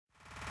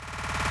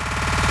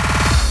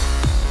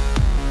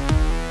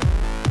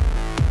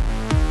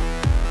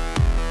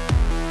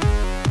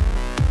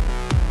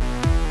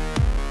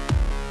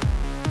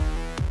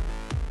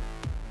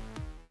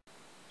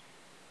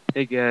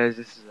Hey guys,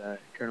 this is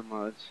Colonel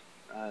Mods.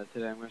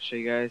 Today I'm going to show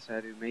you guys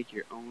how to make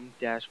your own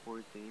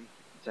dashboard theme.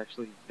 It's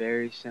actually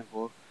very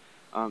simple.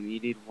 You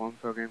need one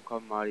program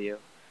called Modio,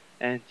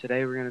 and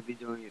today we're going to be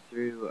doing it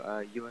through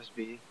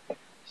USB.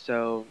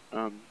 So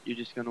you're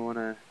just going to want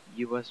to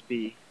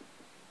USB.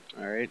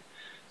 Alright,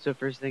 so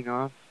first thing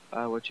off,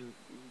 what you're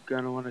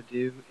going to want to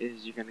do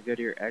is you're going to go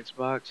to your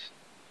Xbox,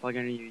 plug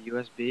in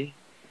your USB,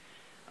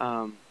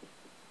 go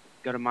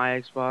to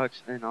My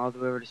Xbox, and all the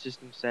way over to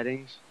System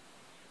Settings.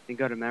 Then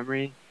go to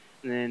memory,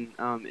 and then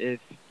if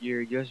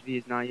your USB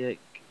is not yet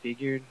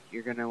configured,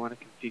 you're going to want to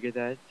configure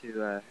that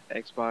to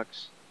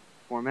Xbox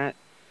format.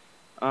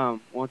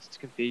 Once it's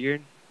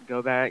configured,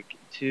 go back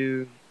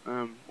to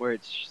where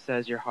it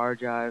says your hard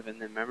drive and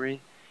then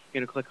memory.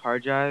 You're going to click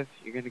hard drive,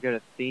 you're going to go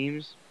to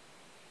themes.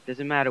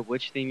 Doesn't matter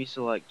which theme you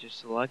select, just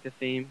select the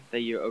theme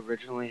that you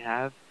originally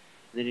have,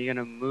 and then you're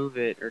going to move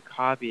it or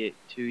copy it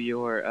to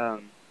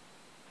your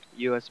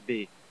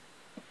USB.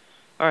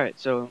 Alright,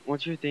 so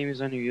once your theme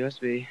is on your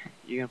USB,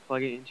 you're going to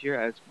plug it into your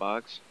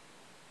Xbox,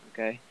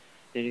 okay?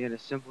 Then you're going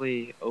to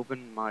simply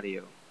open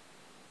Modio.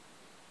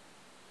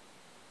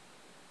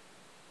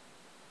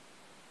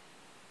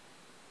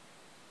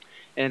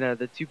 And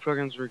the two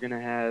programs we're going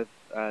to have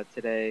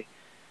today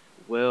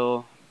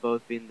will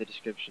both be in the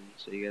description,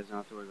 so you guys don't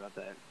have to worry about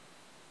that.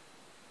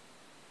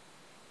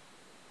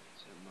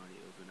 So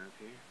Modio open up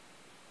here.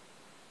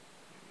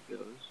 There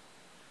it goes.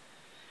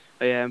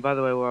 Oh yeah, and by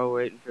the way, while we're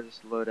waiting for this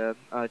to load up,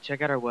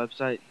 check out our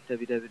website,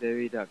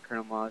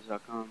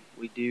 www.colonelmods.com.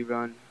 We do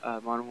run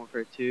Modern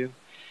Warfare 2,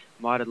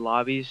 modded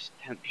lobbies,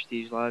 10th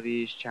Prestige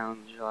lobbies,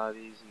 challenge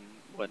lobbies, and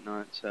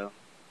whatnot, so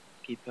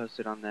keep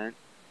posted on that.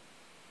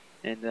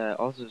 And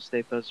also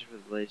stay posted for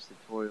the latest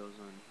tutorials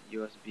on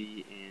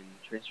USB and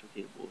transfer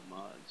cable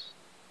mods.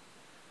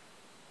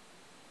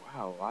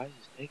 Wow, why is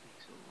this taking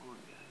so long,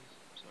 guys?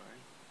 I'm sorry.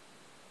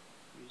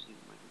 Usually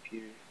my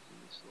computer is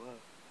this slow.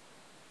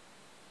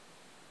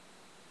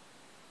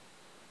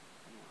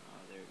 Come on,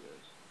 oh, there it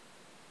goes.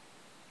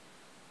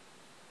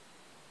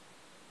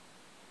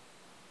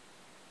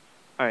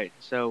 Alright,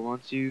 so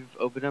once you've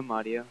opened up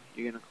Modio,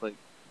 you're going to click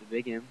the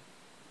big M.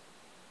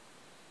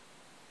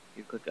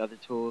 You click Other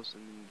Tools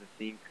and then the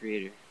Theme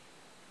Creator.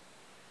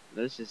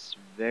 This is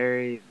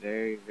very,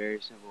 very,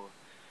 very simple.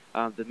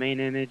 The main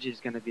image is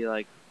going to be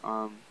like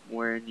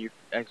when your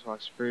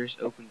Xbox first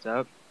opens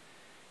up.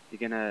 You're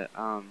going to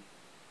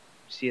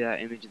see that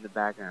image in the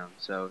background.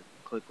 So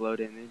click Load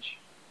Image.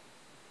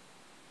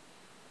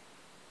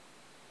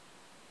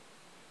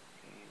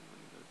 Okay, I'm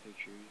going to go to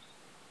Pictures.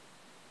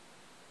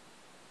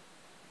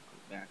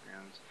 Click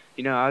Backgrounds.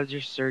 You know, I'll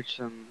just search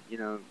some,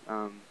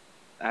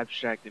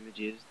 abstract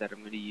images that I'm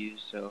going to use.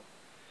 So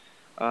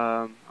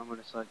I'm going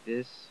to select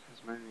this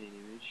as my main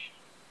image.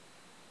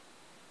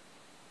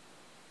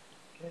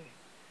 Okay.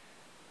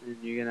 And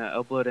you're going to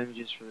upload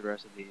images for the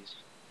rest of these.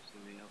 So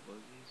let me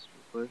upload these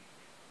real quick.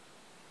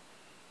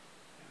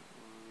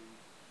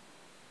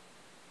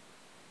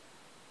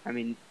 I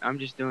mean, I'm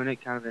just doing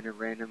it kind of in a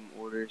random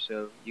order,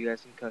 so you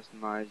guys can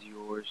customize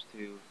yours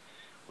to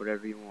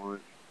whatever you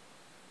want.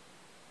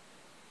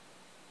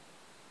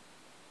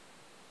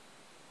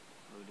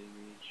 Load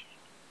image.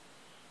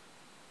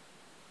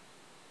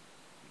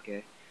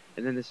 Okay.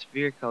 And then the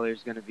sphere color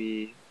is going to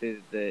be,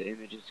 the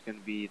image is going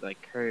to be like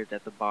curved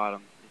at the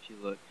bottom if you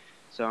look.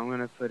 So I'm going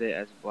to put it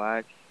as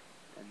black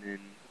and then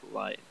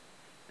light.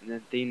 And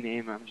then theme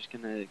name, I'm just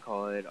going to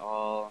call it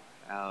All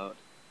Out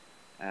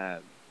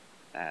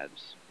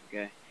Abs.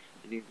 Okay.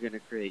 And you're going to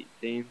create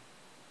theme.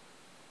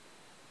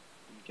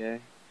 Okay.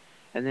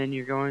 And then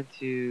you're going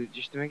to,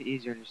 just to make it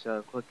easier on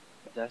yourself, click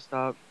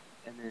desktop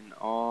and then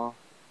All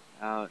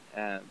Out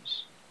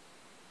Abs.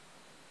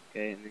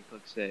 Okay, and then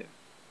click save.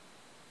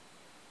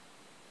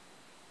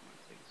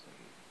 Might take a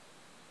second.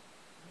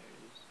 There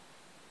it is.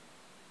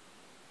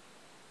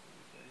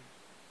 Okay.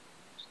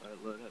 Just let it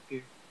load up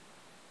here.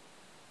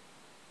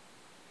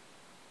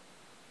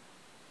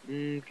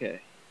 Okay.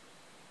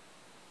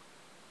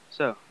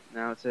 So,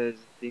 now it says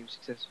theme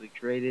successfully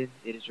created.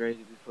 It is ready to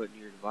be put in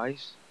your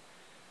device.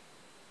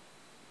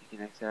 You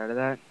can exit out of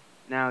that.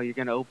 Now you're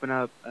going to open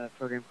up a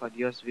program called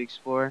USB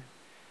Explorer.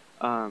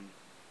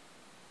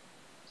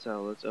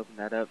 So let's open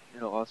that up.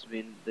 It'll also be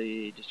in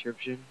the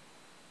description.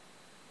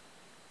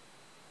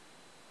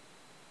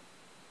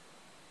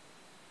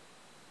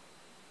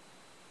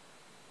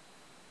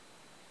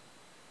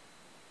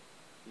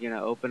 You're going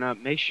to open up.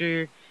 Make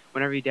sure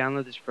whenever you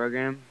download this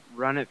program,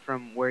 run it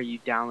from where you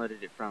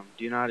downloaded it from.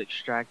 Do not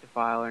extract the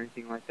file or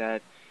anything like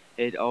that.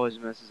 It always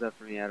messes up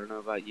for me. I don't know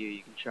about you.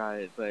 You can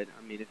try it, but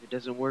I mean, if it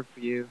doesn't work for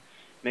you,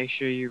 make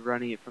sure you're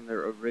running it from the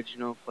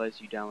original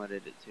place you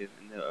downloaded it to,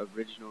 in the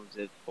original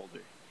zip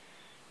folder.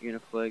 You're going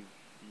to click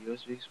the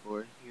USB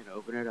Explorer. You're going to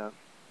open it up.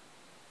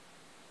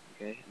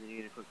 Okay, and then you're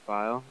going to click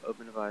File,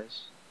 Open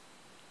Device,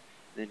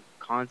 then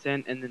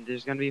Content, and then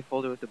there's going to be a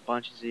folder with a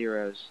bunch of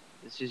zeros.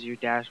 This is your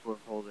dashboard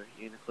folder.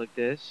 You're going to click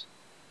this.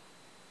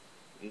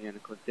 You're going to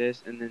click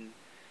this, and then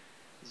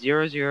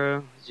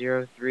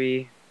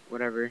 0003,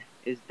 whatever,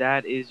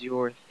 that is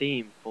your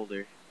theme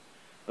folder.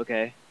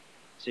 Okay,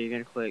 so you're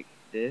going to click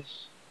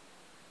this.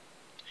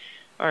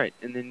 Alright,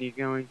 and then you're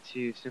going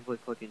to simply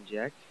click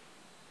inject,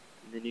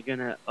 and then you're going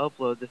to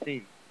upload the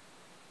theme.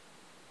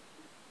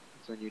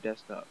 It's on your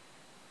desktop.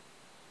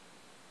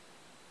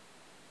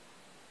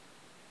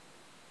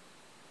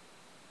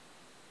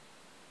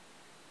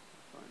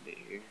 Find it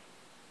here.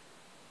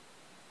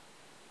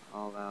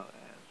 All out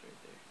ads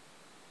right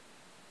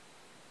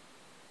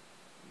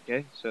there.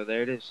 Okay, so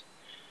there it is.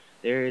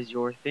 There is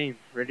your theme,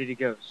 ready to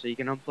go. So you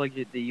can unplug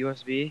the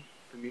USB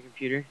from your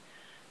computer,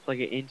 plug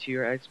it into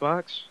your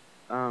Xbox.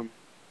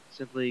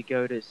 Simply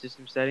go to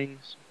System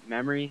Settings,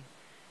 Memory,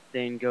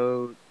 then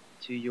go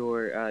to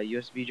your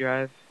USB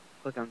drive,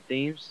 click on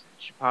Themes,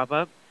 it should pop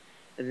up,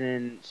 and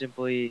then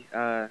simply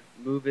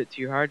move it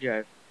to your hard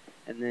drive,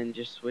 and then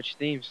just switch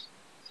themes.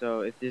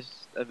 So if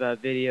this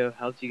video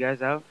helped you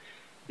guys out,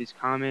 please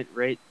comment,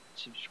 rate,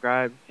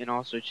 subscribe, and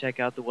also check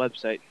out the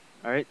website.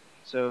 Alright,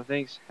 so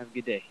thanks, have a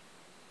good day.